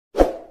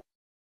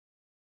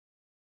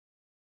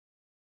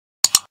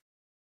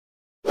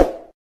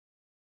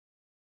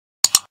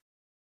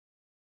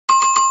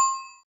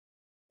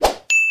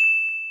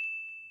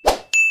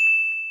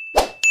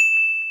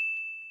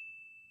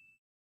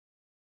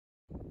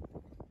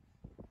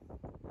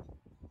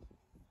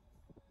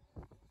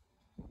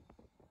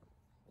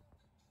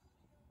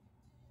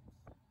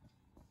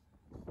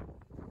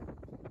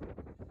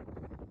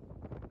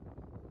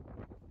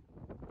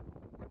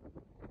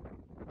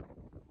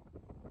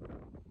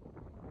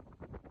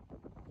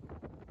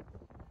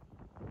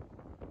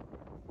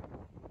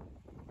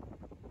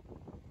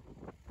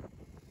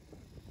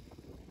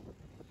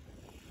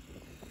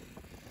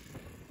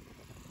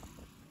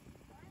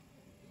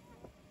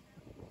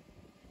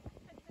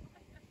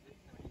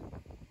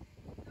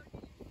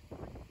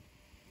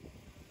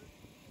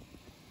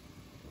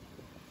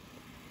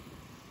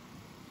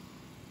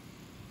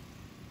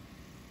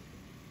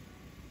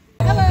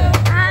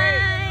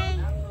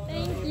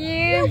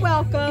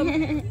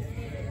welcome.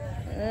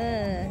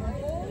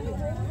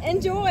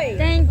 Enjoy.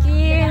 Thank you.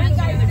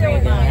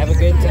 Have a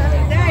good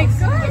time. Thanks.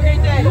 Have a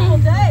great day. All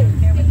day.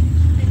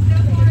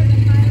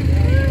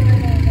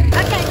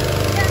 Okay.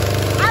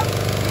 Out.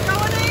 You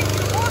going in?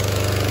 You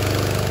walking?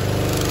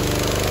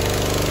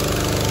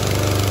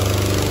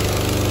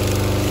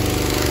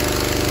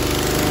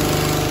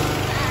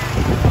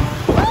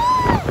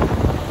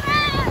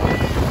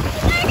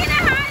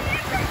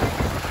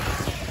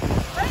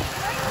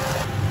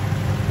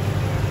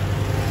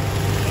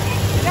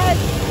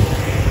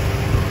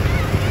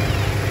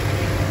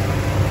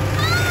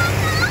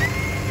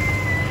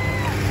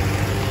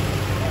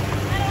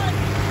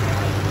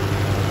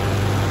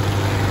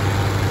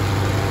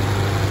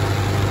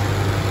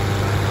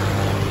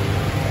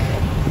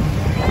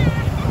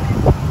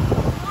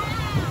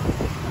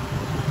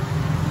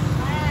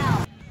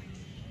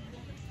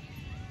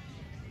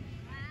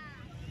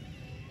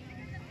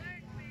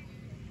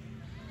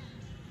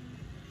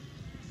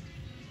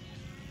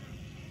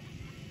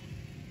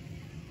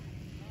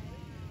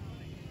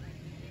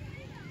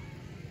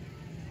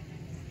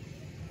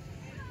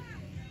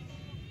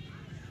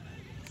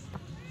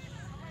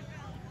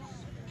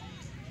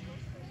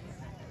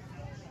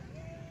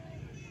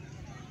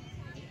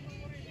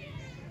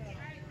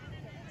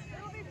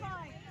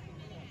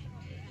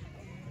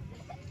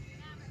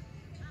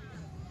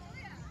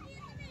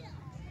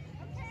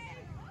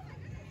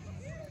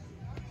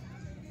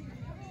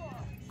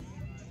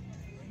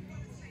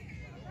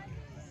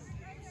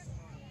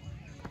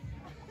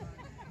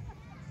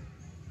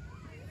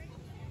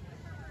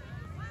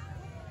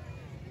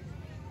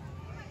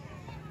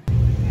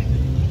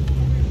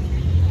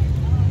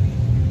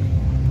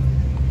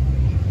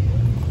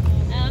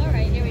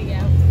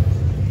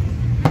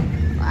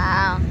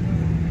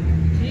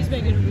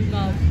 Making it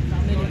revolve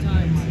many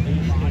times.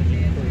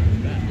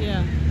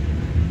 Yeah.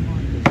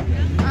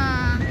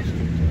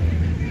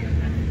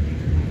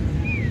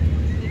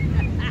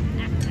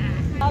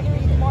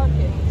 Pottery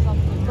Market,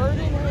 something. Bird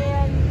in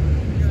hand,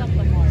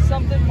 something market.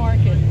 Something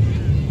market.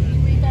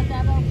 Read that,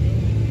 Dabo?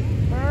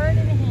 Bird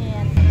in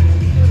hand.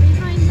 You're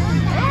behind that.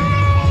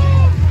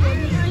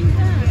 You're behind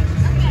that.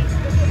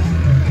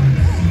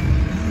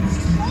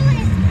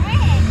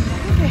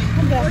 Okay,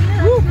 I'm back.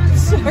 Woo,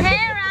 sorry.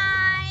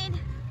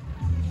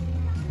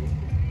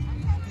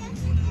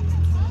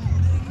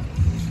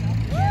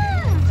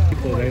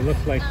 They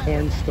look like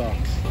corn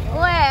stalks.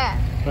 Where?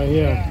 Right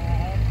here.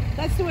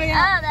 That's the way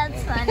out. Oh,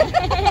 that's funny.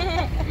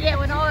 Yeah,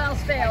 when all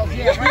else fails.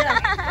 Yeah,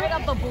 right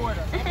up the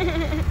border.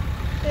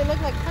 They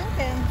look like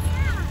pumpkins.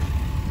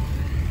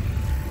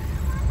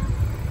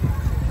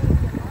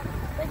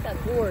 I think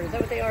that's gourds. Is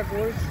that what they are,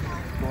 gourds?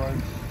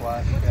 Corn,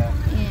 squash, yeah.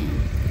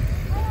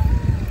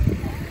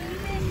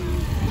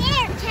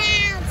 Here,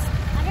 cows.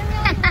 I don't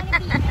really want to be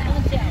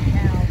Watch out,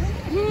 cows.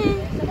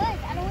 So look,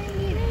 I don't want to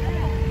be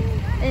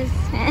this.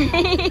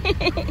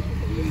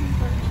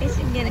 We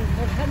should get a.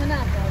 They're coming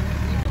up, though.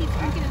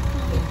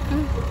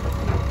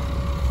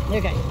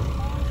 Okay.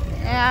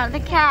 Yeah, the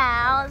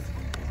cows.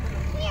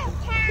 I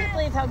can't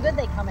believe how good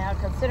they come out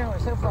considering we're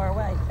so far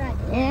away. Thank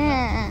you.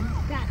 Yeah.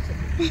 Gotcha.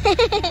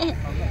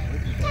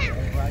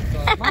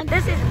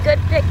 This is a good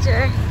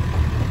picture.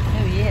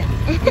 Oh, yeah.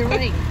 You're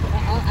right.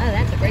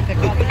 That's a great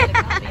picture. I'll get a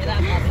copy of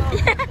that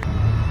puppy.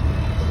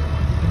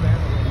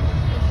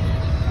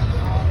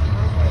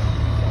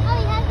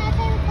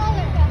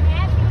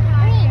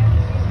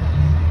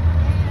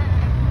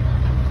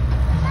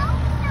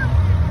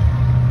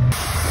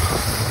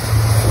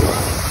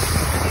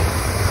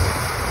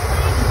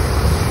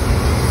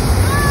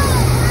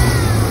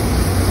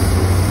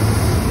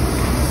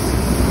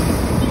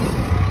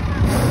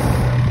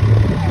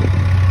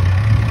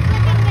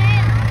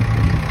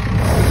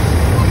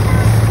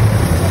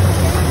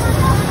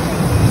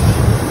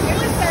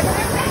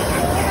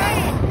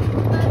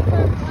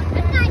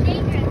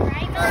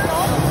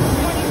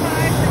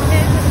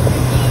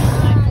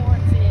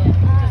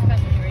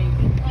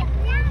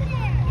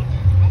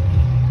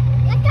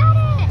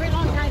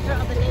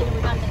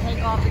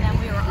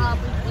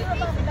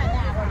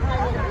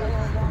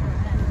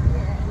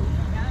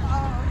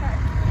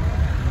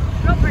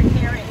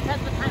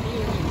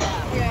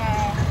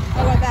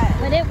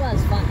 But it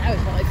was fun. That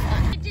was really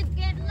fun. Just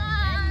get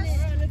lost.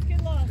 Yeah, let's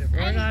get lost. If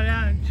we're not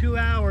out in 2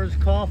 hours,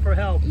 call for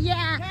help.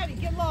 Yeah. Daddy,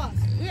 get lost.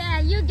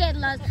 Yeah, you get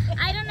lost.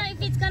 I don't know if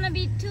it's gonna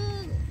be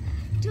too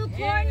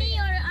corny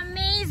or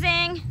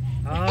amazing.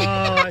 Oh,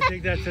 I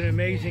think that's an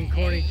amazing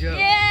corny joke.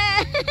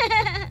 Yeah.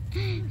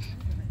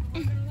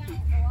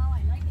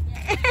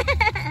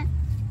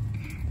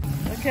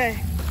 Okay.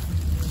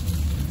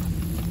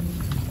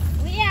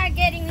 We are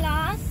getting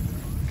lost.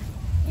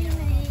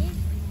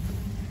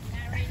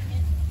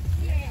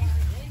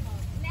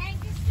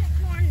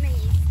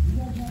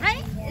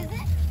 Right? Is it?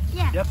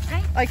 Yeah. Yep.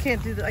 Right? I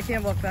can't do that. I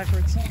can't walk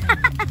backwards.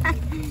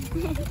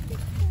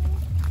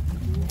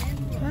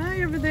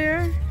 Hi, over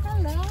there.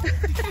 Hello.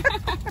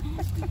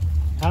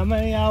 How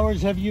many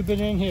hours have you been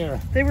in here?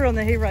 They were on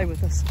the hayride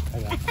with us. I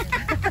know.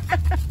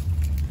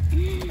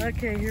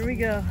 Okay, here we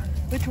go.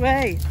 Which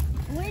way?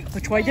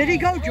 Which way did he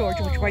go, George?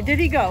 Which way did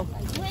he go?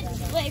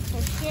 Which way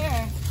for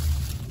sure?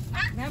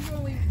 Remember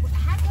when what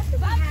did we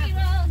Bumpy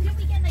have? road. Did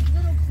we get like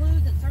little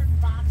clues in certain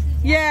boxes?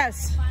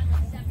 Yes. Find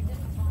like 7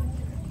 different boxes?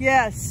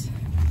 Yes.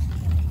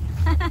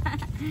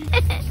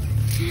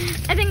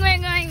 I think we're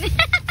going.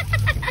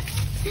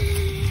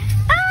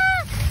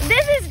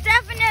 This is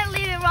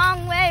definitely the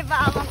wrong way,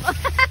 Bob.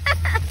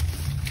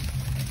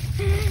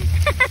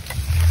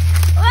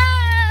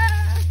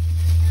 Whoa!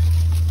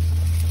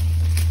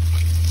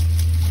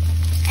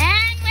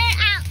 And we're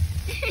out.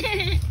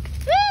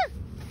 Woo!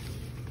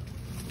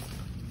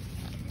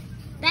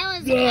 That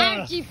was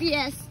our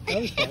GPS.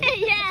 That was fun.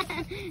 Yeah.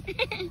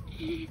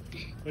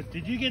 But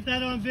did you get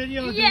that on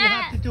video, or do Yeah. you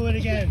have to do it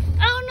again?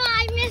 Oh no,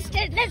 I missed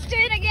it. Let's do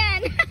it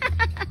again.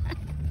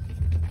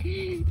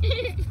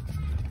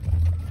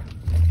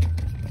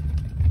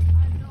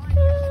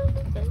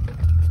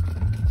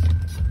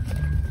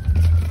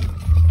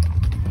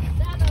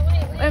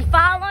 We're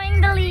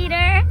following the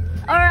leader.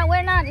 Or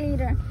we're not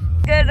leader.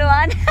 Good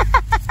one.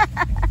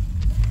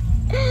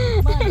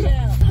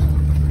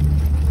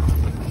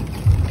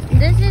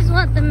 This is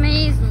what the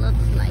maze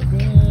looks like.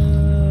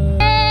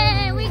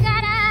 Hey, we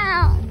got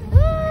out.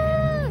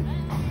 Woo!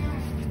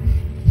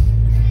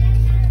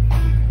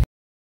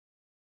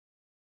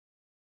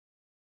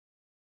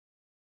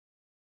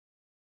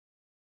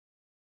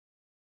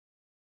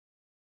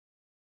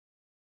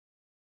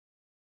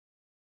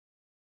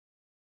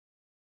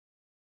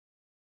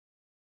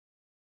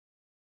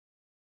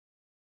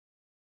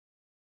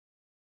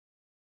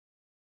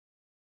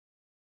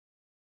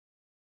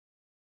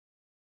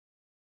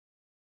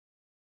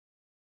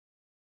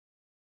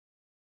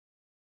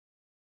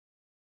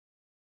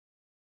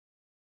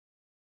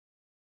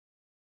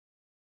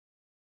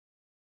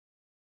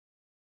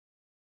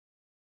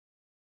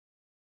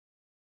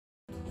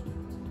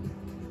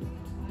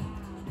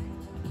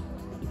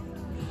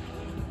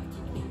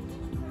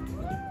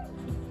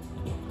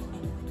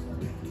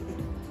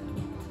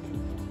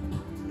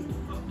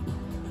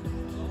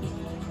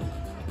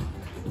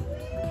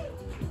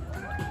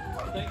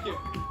 Thank you.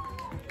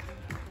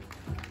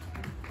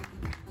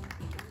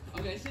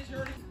 Okay, since you're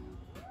already...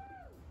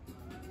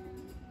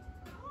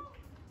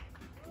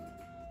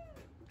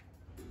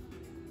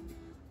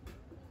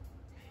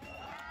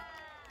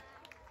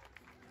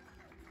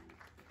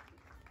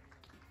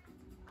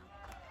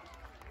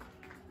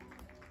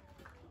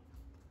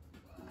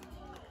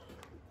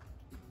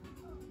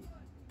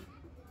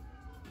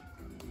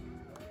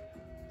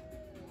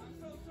 I'm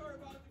so sorry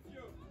about the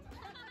view.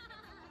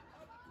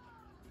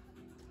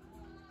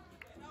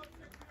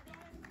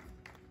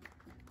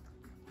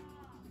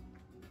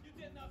 You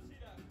did not see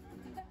that.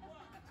 1,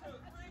 2, 3.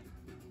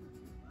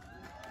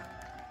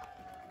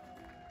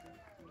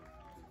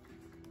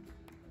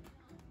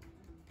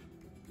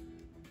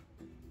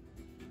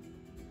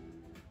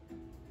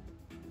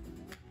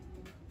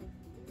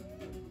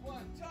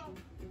 One, two.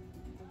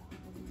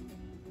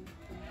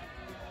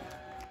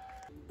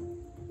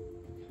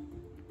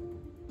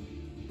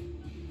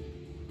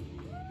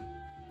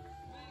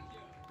 Thank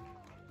you.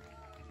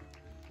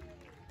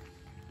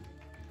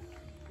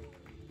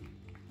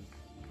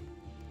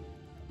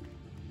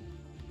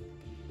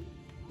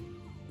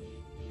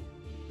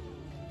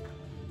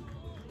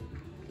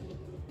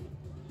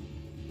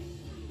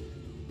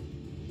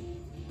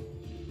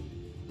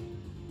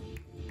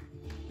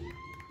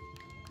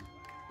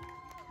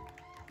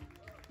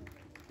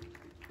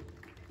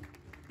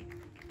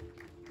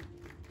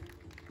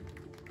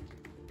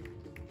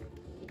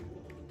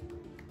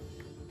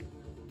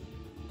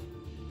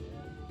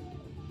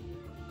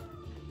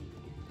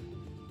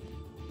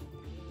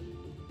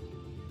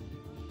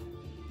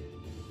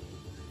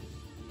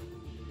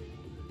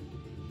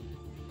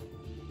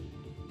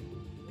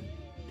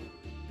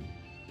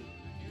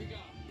 Here we go.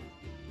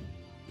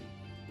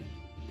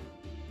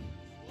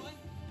 1, 2.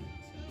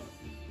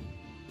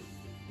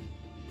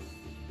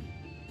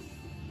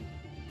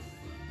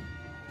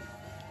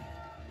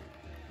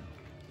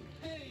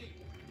 Hey.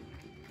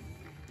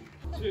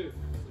 2,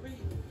 3.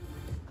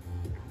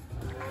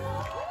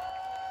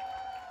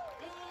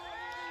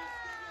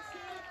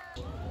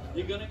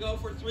 You're gonna go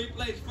for 3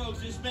 plates,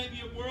 folks. This may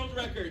be a world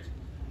record.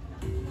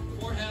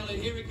 For Helen,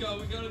 here we go.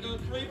 We're gonna go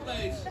 3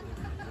 plates.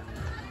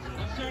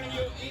 I'm turning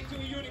you into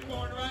a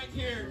unicorn right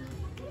here.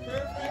 Perfect golden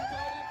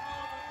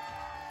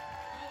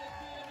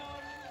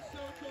moment. This is so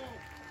cool.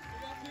 We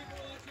got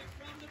people watching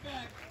from the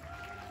back,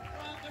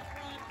 from the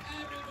front,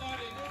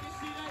 everybody. Let me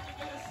see that. You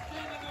got a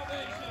standing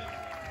ovation.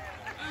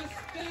 A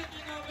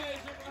standing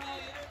ovation for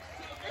Holly. It looks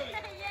so good.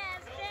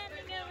 Yeah,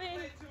 standing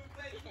ovation.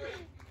 Play 2, play 3.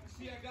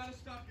 See, I gotta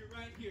stop you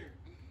right here.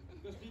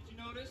 Because did you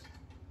notice?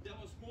 That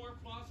was more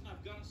applause than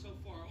I've gotten so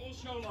far, all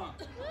show long.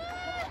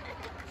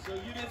 So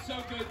you did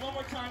so good. One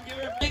more time, give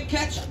it a big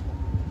catch. That's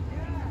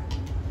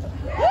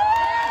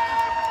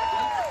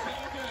so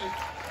good.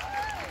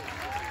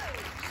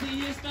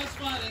 See, he's not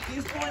smiling.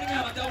 He's pointing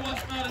out that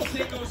was not a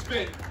single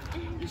spin.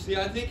 You see,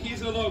 I think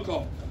he's a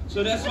local.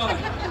 So that's fine.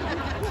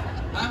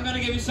 I'm going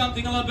to give you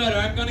something a lot better.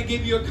 I'm going to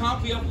give you a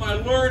copy of my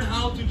Learn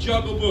How to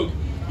Juggle book.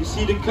 You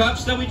see the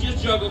cups that we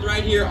just juggled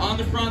right here on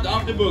the front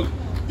of the book.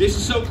 This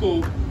is so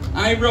cool.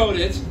 I wrote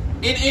it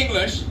in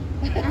English.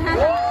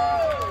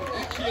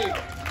 Actually,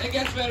 it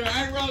gets better.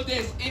 I wrote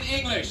this in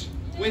English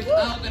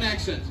without an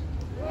accent.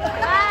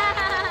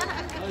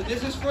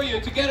 This is for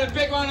you. To get a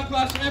big round of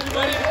applause from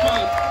everybody in the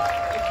crowd.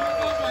 It's your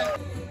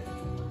moment.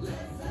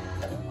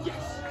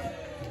 Yes.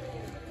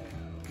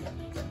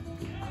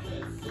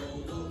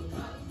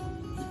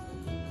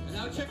 And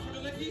now check for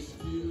the lickies.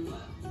 You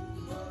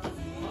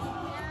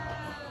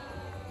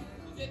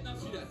did not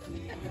see that.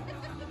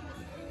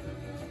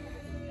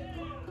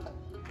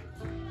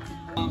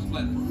 Arms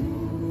flat.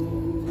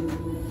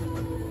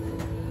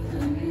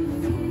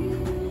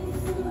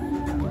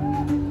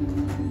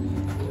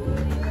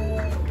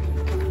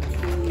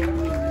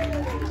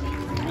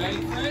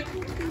 Ready for it?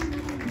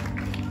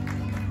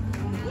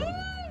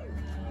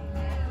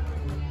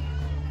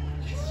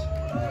 Yes.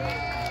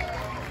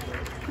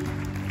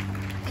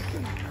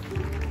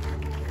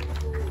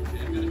 Okay,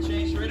 I'm going to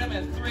change rhythm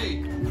at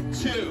 3,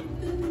 2,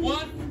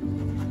 1.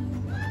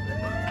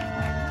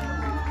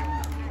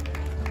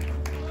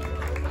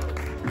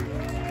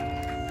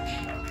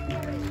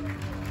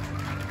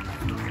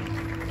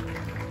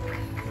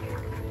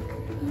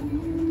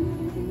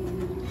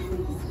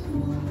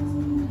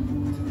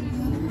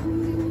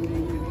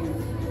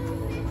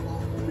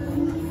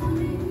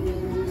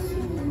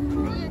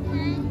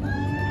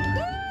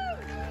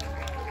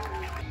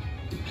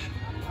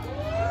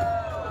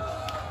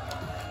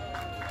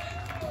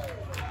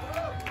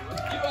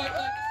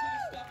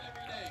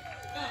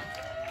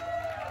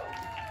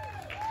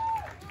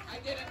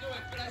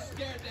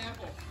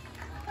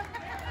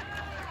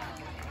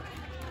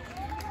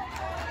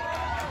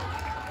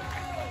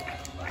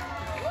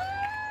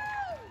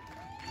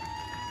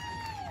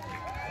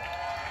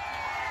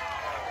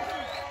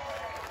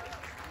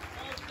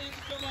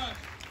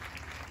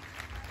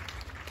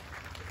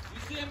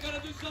 I'm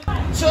gonna do something. 2,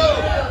 3. Oh,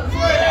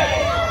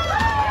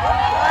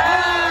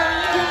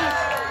 yes.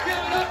 Give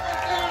it up for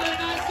Erlen.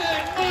 I say,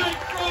 Mike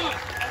Cross.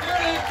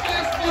 Erlen,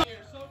 best one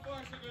here. So far,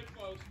 so good,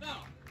 folks. Now,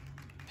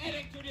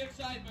 adding to the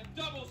excitement,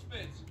 double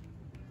spins.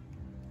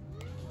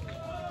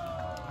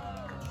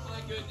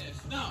 My goodness.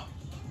 Now,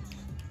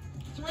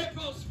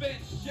 triple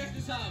spins. Check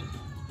this out.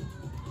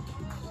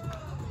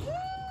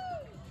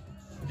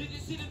 Did you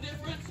see the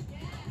difference?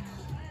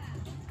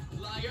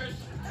 Liars.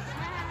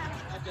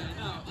 Okay,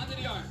 now, under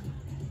the arm.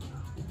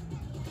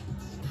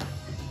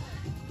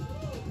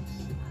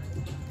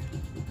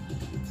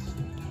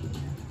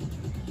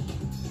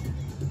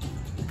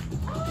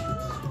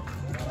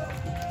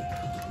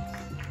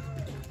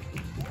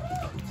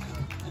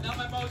 And now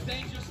my most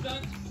dangerous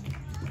stunt.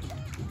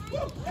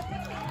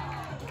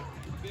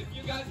 If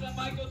you guys a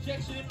Michael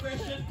Jackson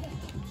impression.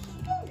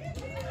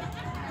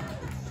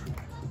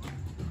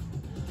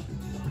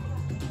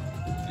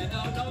 And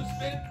now no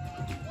spin,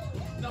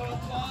 no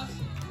applause.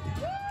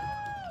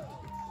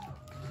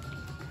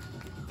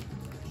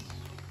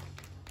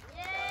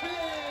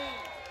 Hey,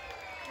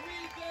 we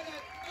did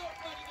it.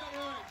 Nobody got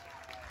hurt.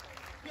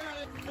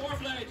 Girl, 4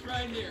 blades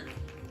right here.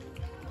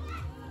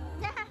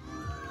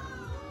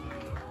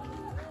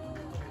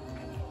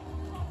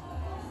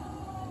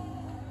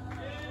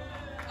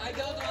 I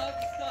don't know how to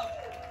stop.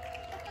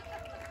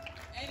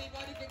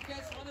 Anybody can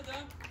catch one of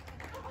them?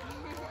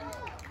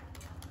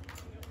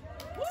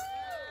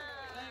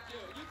 Thank you.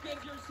 You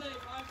kids, you're safe.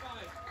 High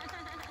five.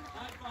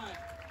 High five.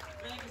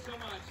 Thank you so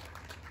much.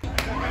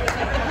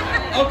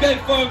 Okay,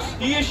 folks,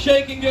 he is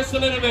shaking this a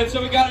little bit,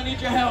 so we gotta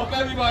need your help.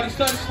 Everybody,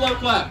 start a slow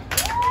clap.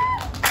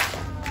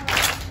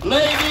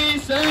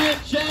 Ladies and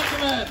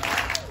gentlemen,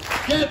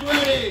 get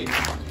ready.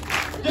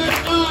 The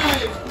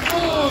knife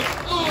falls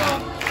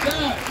off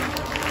that.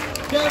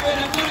 Kevin,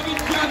 I'm going to be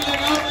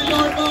juggling over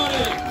your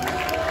body.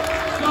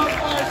 So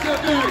far, so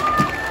good.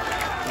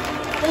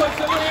 Boys,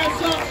 so hear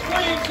some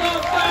screams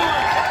out there.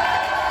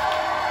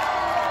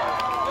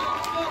 You're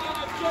still going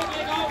to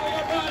juggling over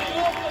your body.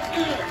 Almost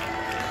there.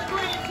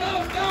 Screams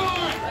out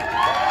there.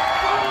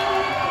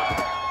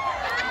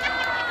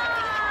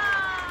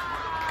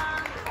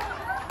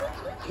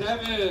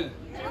 Kevin,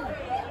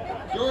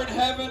 you're in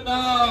heaven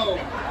now.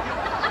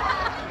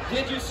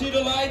 Did you see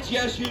the lights?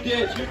 Yes, you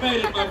did. You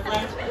made it, my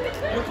friend.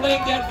 You're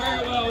playing that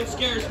very well. It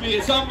scares me.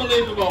 It's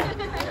unbelievable.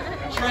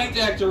 Trained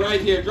actor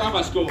right here.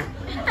 Drama school.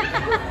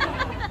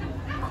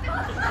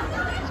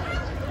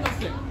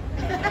 Listen.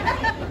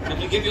 Let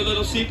me give you a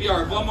little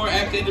CPR. One more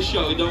act in the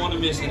show. You don't want to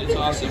miss it. It's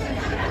awesome.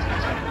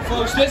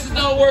 Folks, this is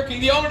not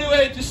working. The only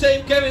way to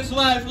save Kevin's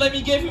life, let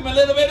me give him a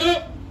little bit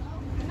of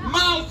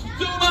mouth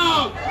to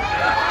mouth.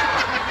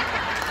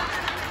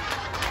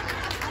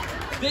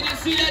 Did you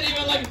see that?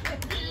 Even like...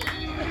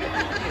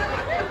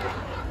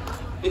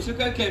 It's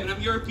okay, Kevin.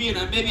 I'm European.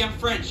 Maybe I'm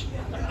French.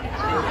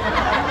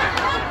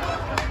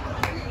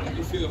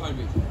 You feel your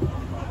heartbeat.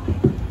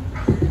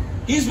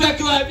 He's back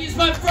alive. He's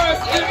my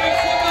first ever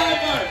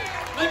survivor.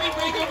 Let me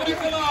bring him back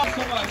alive.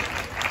 So much.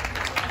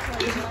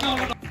 This is no.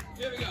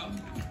 Here we go.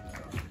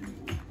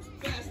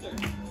 Faster.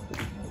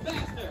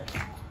 Faster.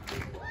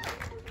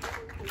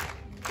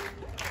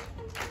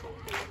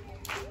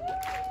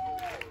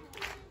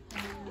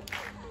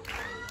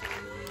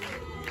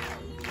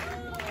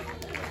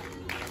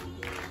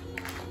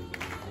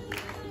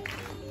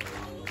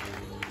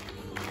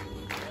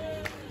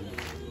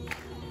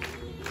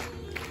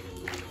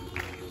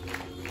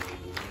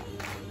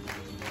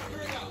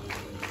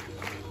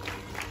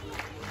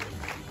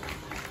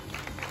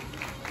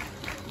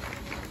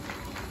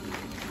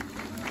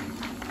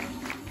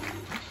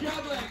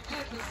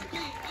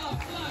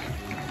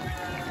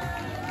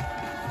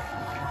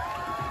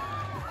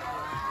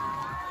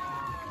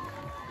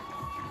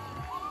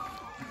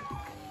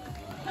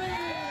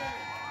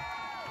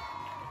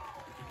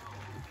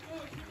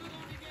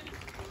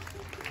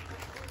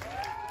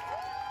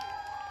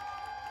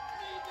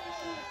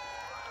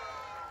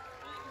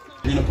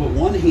 you're gonna put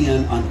one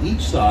hand on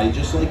each side,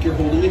 just like you're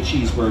holding a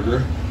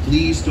cheeseburger.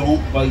 Please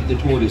don't bite the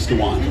tortoise,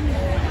 Dewan.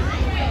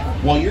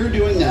 While you're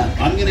doing that,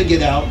 I'm gonna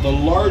get out the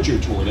larger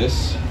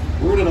tortoise.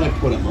 Where did I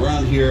put him?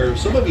 Around here.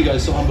 Some of you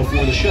guys saw him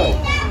before the show.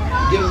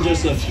 Give him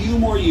just a few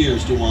more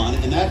years, Dewan,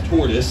 and that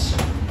tortoise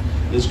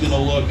is gonna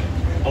look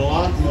a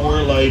lot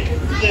more like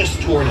this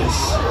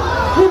tortoise.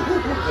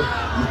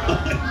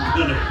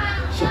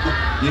 So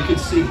you can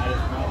see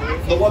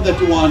the one that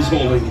Dewan's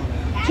holding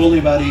is only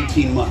about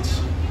 18 months.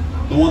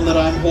 The one that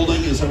I'm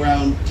holding is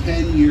around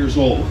 10 years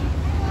old.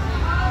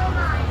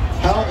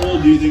 How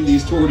old do you think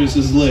these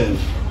tortoises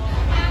live?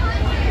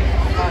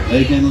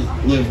 They can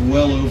live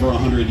well over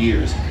 100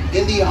 years.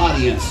 In the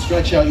audience,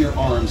 stretch out your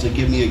arms and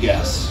give me a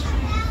guess.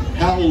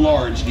 How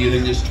large do you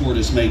think this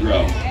tortoise may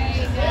grow?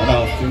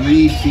 About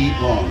 3 feet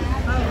long,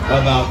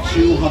 about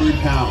 200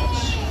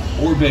 pounds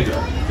or bigger.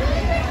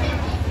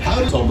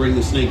 I'll bring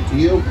the snake to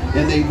you,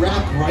 and they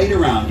wrap right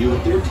around you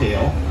with their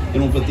tail,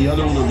 and we'll put the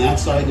other one on that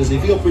side. Does he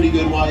feel pretty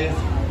good, Wyeth?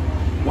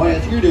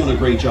 Wyeth, you're doing a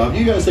great job.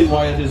 You guys think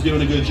Wyeth is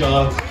doing a good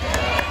job?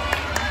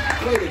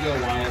 Way to go,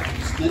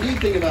 Wyeth. The neat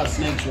thing about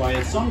snakes,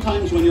 Wyeth,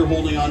 sometimes when you're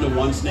holding on to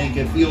one snake,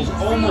 it feels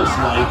almost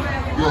like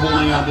you're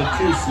holding on to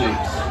 2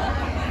 snakes.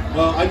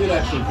 Well, I did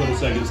actually put a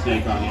second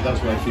snake on you.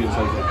 That's why it feels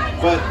like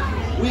that. But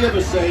we have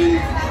a saying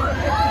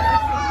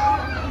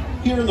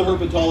here in the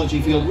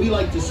herpetology field. We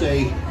like to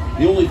say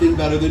the only thing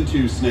better than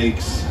 2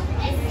 snakes,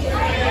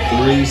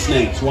 3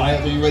 snakes.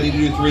 Wyeth, are you ready to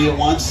do 3 at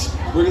once?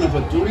 We're going to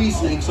put 3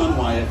 snakes on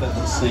Wyeth at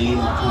the same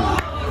time.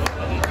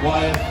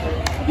 Wyeth,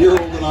 you're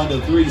holding on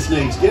to 3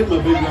 snakes. Give him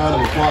a big round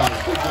of applause.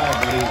 Good job,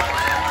 buddy.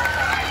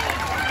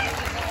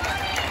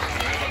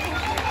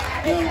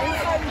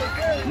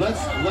 Now,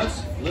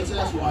 let's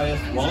ask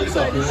Wyeth, while he's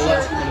up here, we'll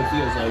ask him what it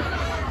feels like.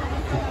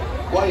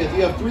 Wyeth,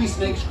 you have 3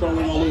 snakes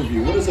crawling all over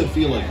you. What does it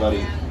feel like,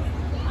 buddy?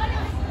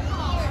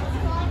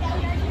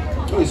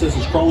 Oh, he says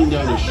he's crawling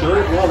down his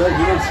shirt. Well, you're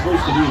not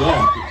supposed to do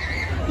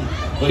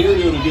that. But you're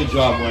doing a good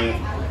job, Wyeth.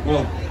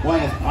 Well,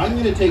 Wyeth, I'm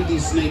going to take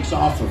these snakes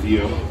off of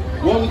you.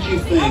 What would you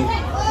think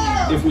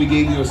if we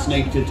gave you a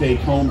snake to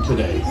take home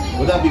today?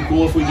 Would that be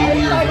cool if we gave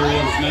you your very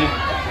own snake?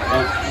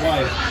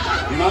 Wyeth,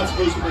 you're not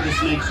supposed to put the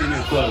snakes in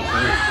your clothes,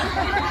 right?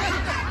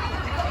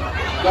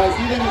 Guys,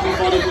 do you think it would be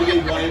fun if we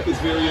gave Wyeth his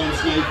very own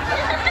snake?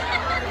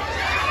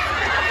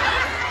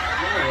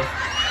 Wyeth,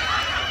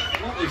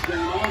 what is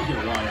going on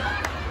here, Wyeth?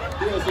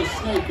 He has a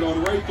snake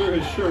going right through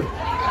his shirt.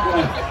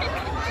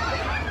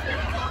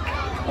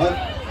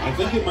 I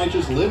think it might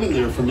just live in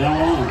there from now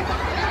on.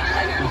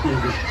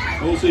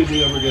 We'll see if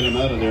we ever get him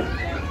out of there.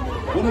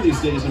 One of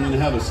these days I'm going to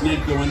have a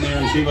snake go in there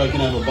and see if I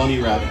can have a bunny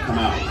rabbit come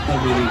out.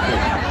 That'd be neat.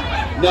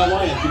 Now,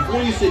 Wyeth,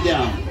 before you sit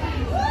down,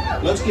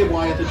 let's give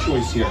Wyeth a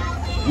choice here.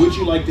 Would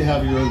you like to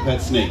have your own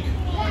pet snake?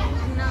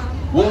 No.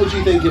 What would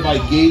you think if I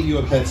gave you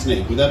a pet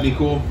snake? Would that be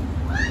cool?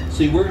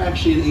 See, we're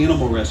actually an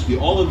animal rescue.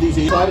 All of these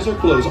eyes are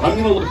closed. I'm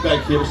going to look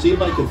back here, see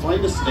if I can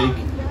find a snake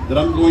that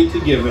I'm going to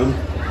give him.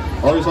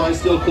 Are his eyes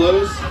still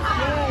closed?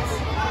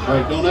 All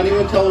right, don't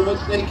anyone tell him what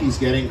snake he's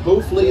getting.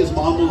 Hopefully his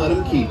mom will let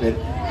him keep it.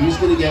 He's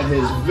going to get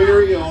his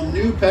very own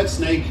new pet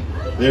snake.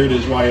 There it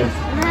is, Wyeth.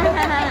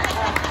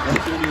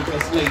 That's your new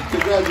pet snake.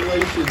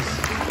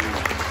 Congratulations.